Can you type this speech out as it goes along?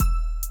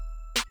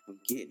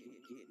getting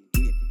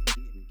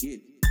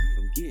it.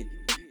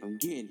 I'm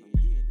getting it.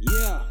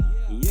 Yeah.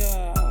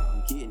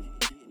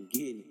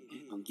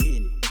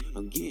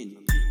 I'm getting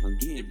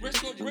it.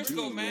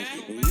 Brisko, man.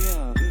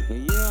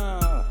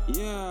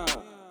 Yeah.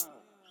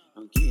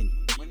 I'm getting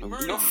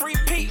it. No free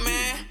Pete,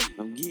 man.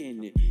 I'm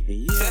getting it.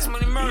 That's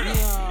money murder.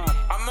 Yeah.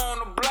 I'm on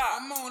the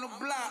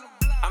block.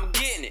 I'm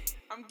getting it.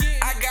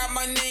 I got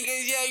my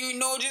niggas, yeah, you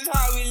know just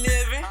how we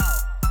living.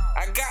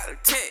 I got a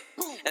tech,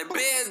 and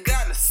Bears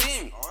got to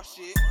see me.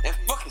 And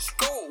fucking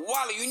Skull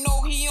Wally, you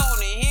know he on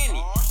the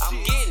Henny.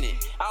 I'm getting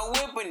it, I'm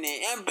whipping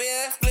it, and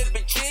Bears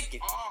flipping chicken.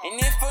 And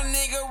if a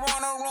nigga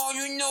run around,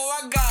 you know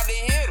I got to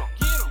hit him.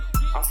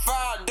 I'm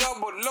 5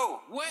 double low.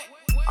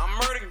 I'm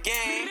murder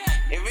gang.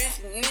 If this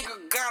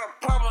nigga got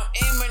a problem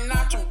aiming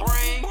out your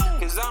brain,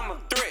 cause I'm a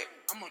threat.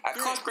 I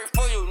come straight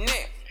for your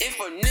neck. If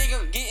a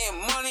nigga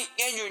getting money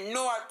and you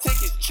know I take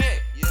his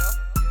check.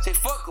 Say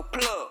fuck a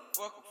plug.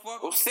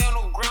 Don't sell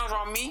no grounds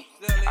on me.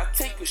 I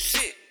take your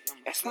shit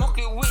and smoke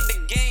it with the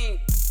gang,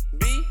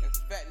 B.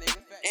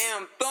 And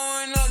I'm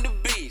throwing up the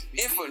beats.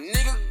 If a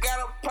nigga got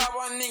a pop,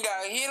 I nigga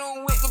I hit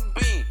him with the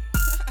beam.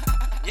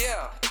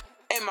 Yeah.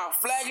 And my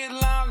flag is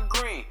lime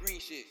green.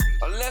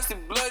 Unless it's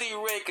bloody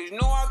red, cause you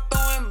know I'm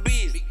throwing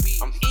beats.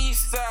 I'm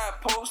east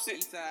side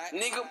posted.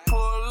 Nigga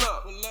pull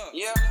up.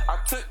 Yeah, I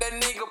took that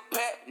nigga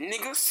pack.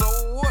 Nigga, so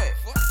what?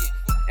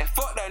 And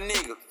fuck that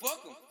nigga.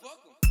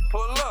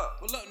 Pull up,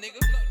 nigga.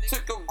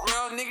 Took your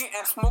ground, nigga,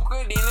 and smoke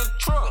it in the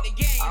truck.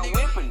 I'm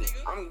whipping it,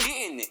 I'm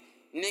getting it.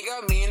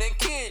 Nigga, me in the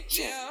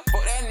kitchen.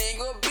 Fuck that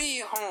nigga,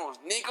 be homes.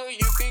 Nigga,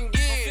 you can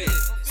get it.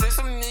 Send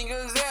some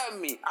niggas at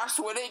me, I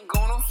swear they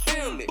gonna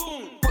feel it.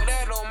 Put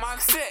that on my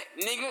set,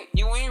 nigga,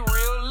 you ain't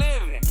real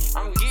living.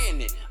 I'm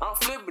getting it, I'm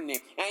flipping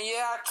it. And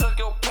yeah, I took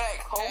your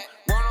pack, ho.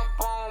 Run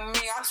up on me,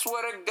 I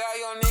swear to God,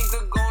 your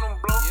nigga gonna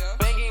blow.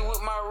 Banging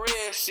with my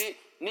red shit.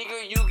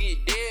 Nigga, you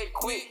get dead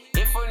quick.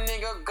 If a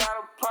nigga got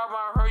a problem,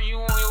 I heard you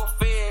on your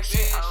fair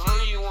shit. I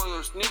heard you on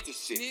your snitchy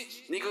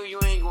shit. Nigga, you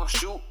ain't gon'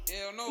 shoot.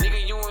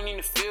 Nigga, you ain't in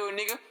the field,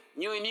 nigga.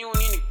 You ain't in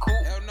the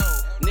coop.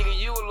 Nigga,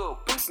 you a little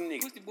pussy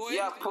nigga.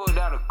 Yeah, I pulled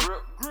out a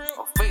grip.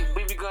 A fake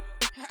baby gun.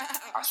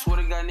 I swear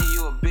to God, nigga,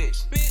 you a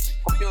bitch.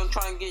 Hope you don't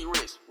try and get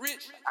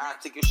rich. I'll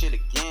take your shit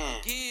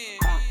again.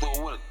 Come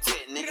through with a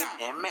tit, nigga.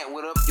 And Matt,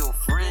 what up, your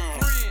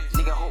friend?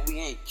 Nigga, hope we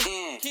ain't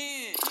kin.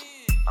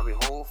 I be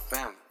whole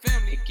family.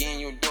 Again,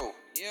 your dope.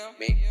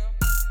 Make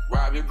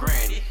rob your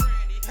granny.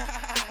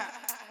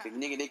 The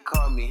nigga, they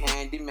call me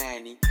Handy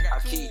Manny. I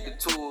keep the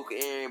tool, cause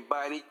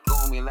everybody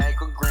call me like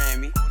a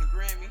Grammy.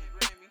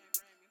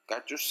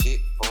 Got your shit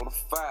for the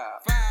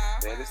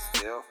 5. Better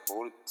sell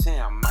for the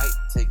 10. I might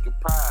take your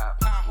pie.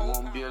 You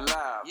won't be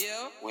alive.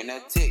 When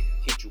that tick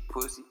hit you,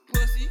 pussy.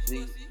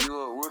 Nigga, you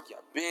a rookie.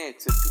 I been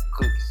took the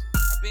cookies.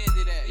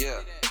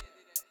 Yeah.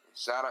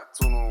 Shout out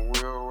to them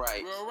real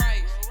right.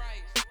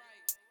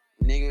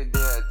 Nigga,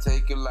 they'll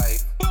take your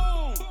life.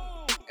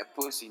 And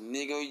pussy,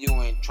 nigga,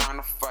 you ain't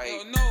tryna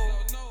fight.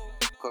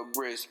 Cause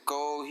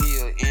Brisko,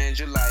 he'll end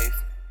your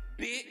life.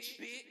 Bitch.